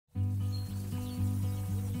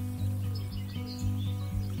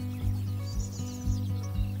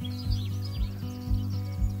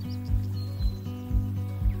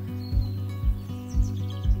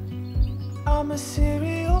I'm a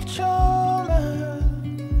serial charmer,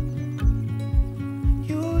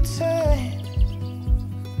 you'd say.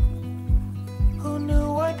 Who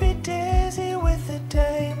knew I'd be dizzy with the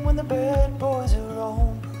dame when the bad boys are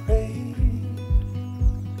on parade?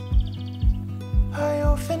 I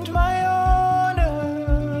offend my honor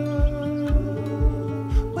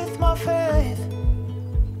with my faith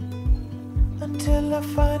until I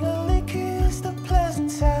finally kiss the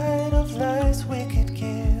pleasant side of life's wicked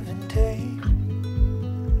give and take.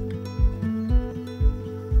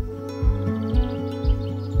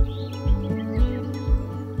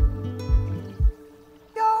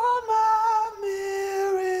 You're my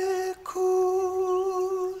miracle,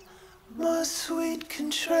 my sweet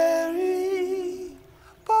contrary,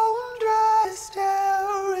 bone dry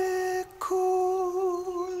starry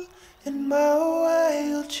cool, and my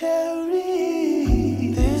wild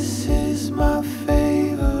cherry. This is my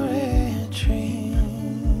favorite dream.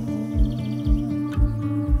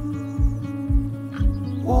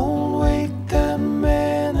 Won't wake the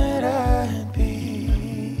man that I'd be.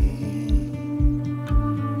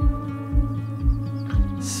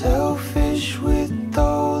 Selfish with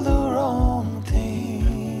all the wrong things,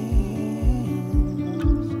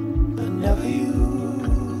 but never you.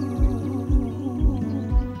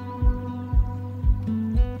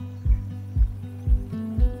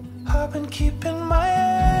 I've been keeping my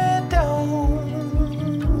head down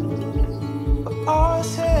for our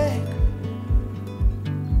sake,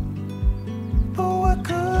 but what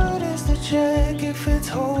good is the check if it's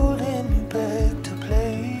holding me back to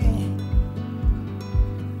play?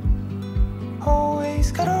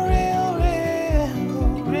 Always got a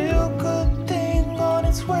real good thing on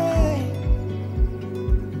its way.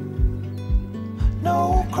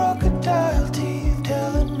 No crocodile teeth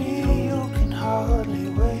telling me you can hardly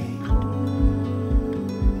wait.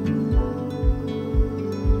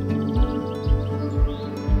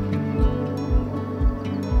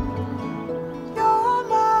 You're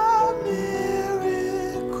my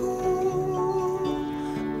miracle,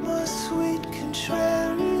 my sweet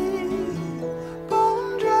contrary,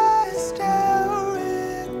 bone dry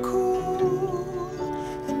starry cool,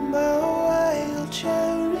 and my wild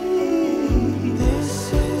cherry.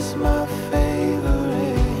 This is my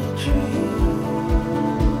favorite dream.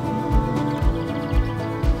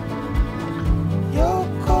 Your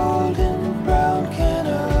golden brown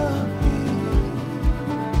canopy,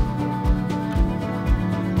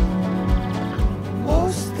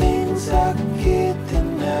 most things I get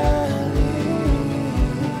in alley,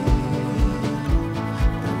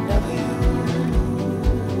 but never you.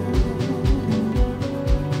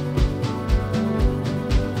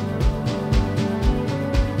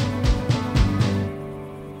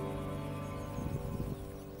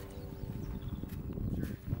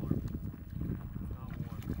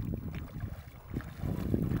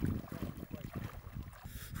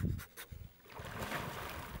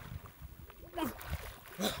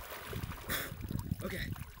 Okay,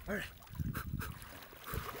 all right.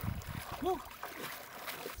 Woo.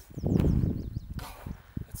 Oh,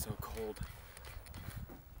 that's so cold.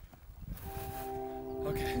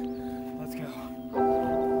 Okay, let's go.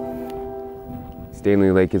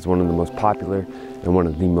 Stanley Lake is one of the most popular and one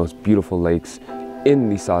of the most beautiful lakes in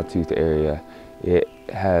the Sawtooth area. It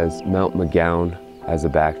has Mount McGown as a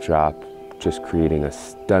backdrop, just creating a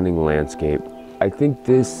stunning landscape. I think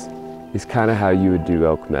this is kind of how you would do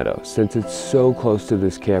Elk Meadow. Since it's so close to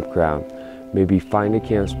this campground, maybe find a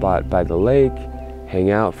camp spot by the lake,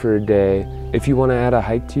 hang out for a day. If you want to add a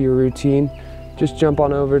hike to your routine, just jump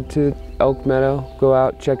on over to Elk Meadow, go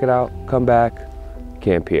out, check it out, come back,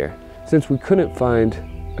 camp here. Since we couldn't find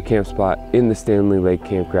a camp spot in the Stanley Lake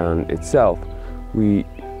campground itself, we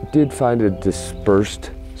did find a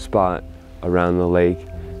dispersed spot around the lake.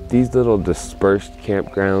 These little dispersed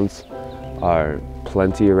campgrounds are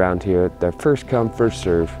plenty around here. They're first come, first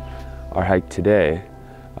serve. Our hike today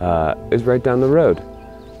is right down the road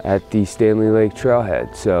at the Stanley Lake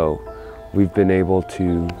trailhead. So we've been able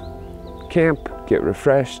to camp, get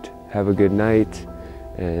refreshed, have a good night,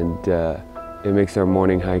 and it makes our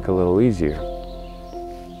morning hike a little easier.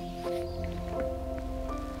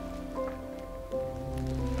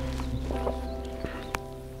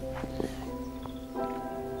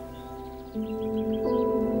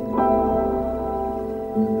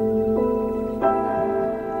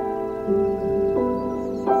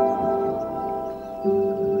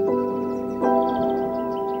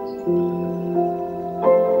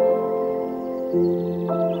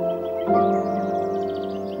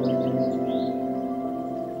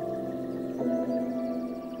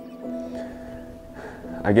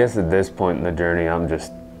 I guess at this point in the journey, I'm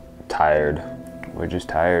just tired. We're just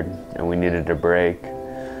tired and we needed a break.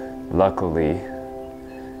 Luckily,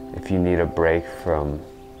 if you need a break from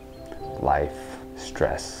life,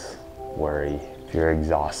 stress, worry, if you're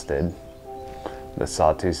exhausted, the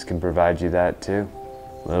Sawtooths can provide you that too.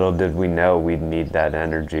 Little did we know we'd need that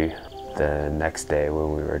energy the next day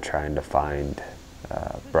when we were trying to find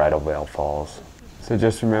Bridal Veil Falls. So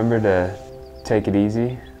just remember to take it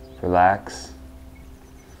easy, relax,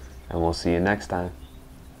 and we'll see you next time.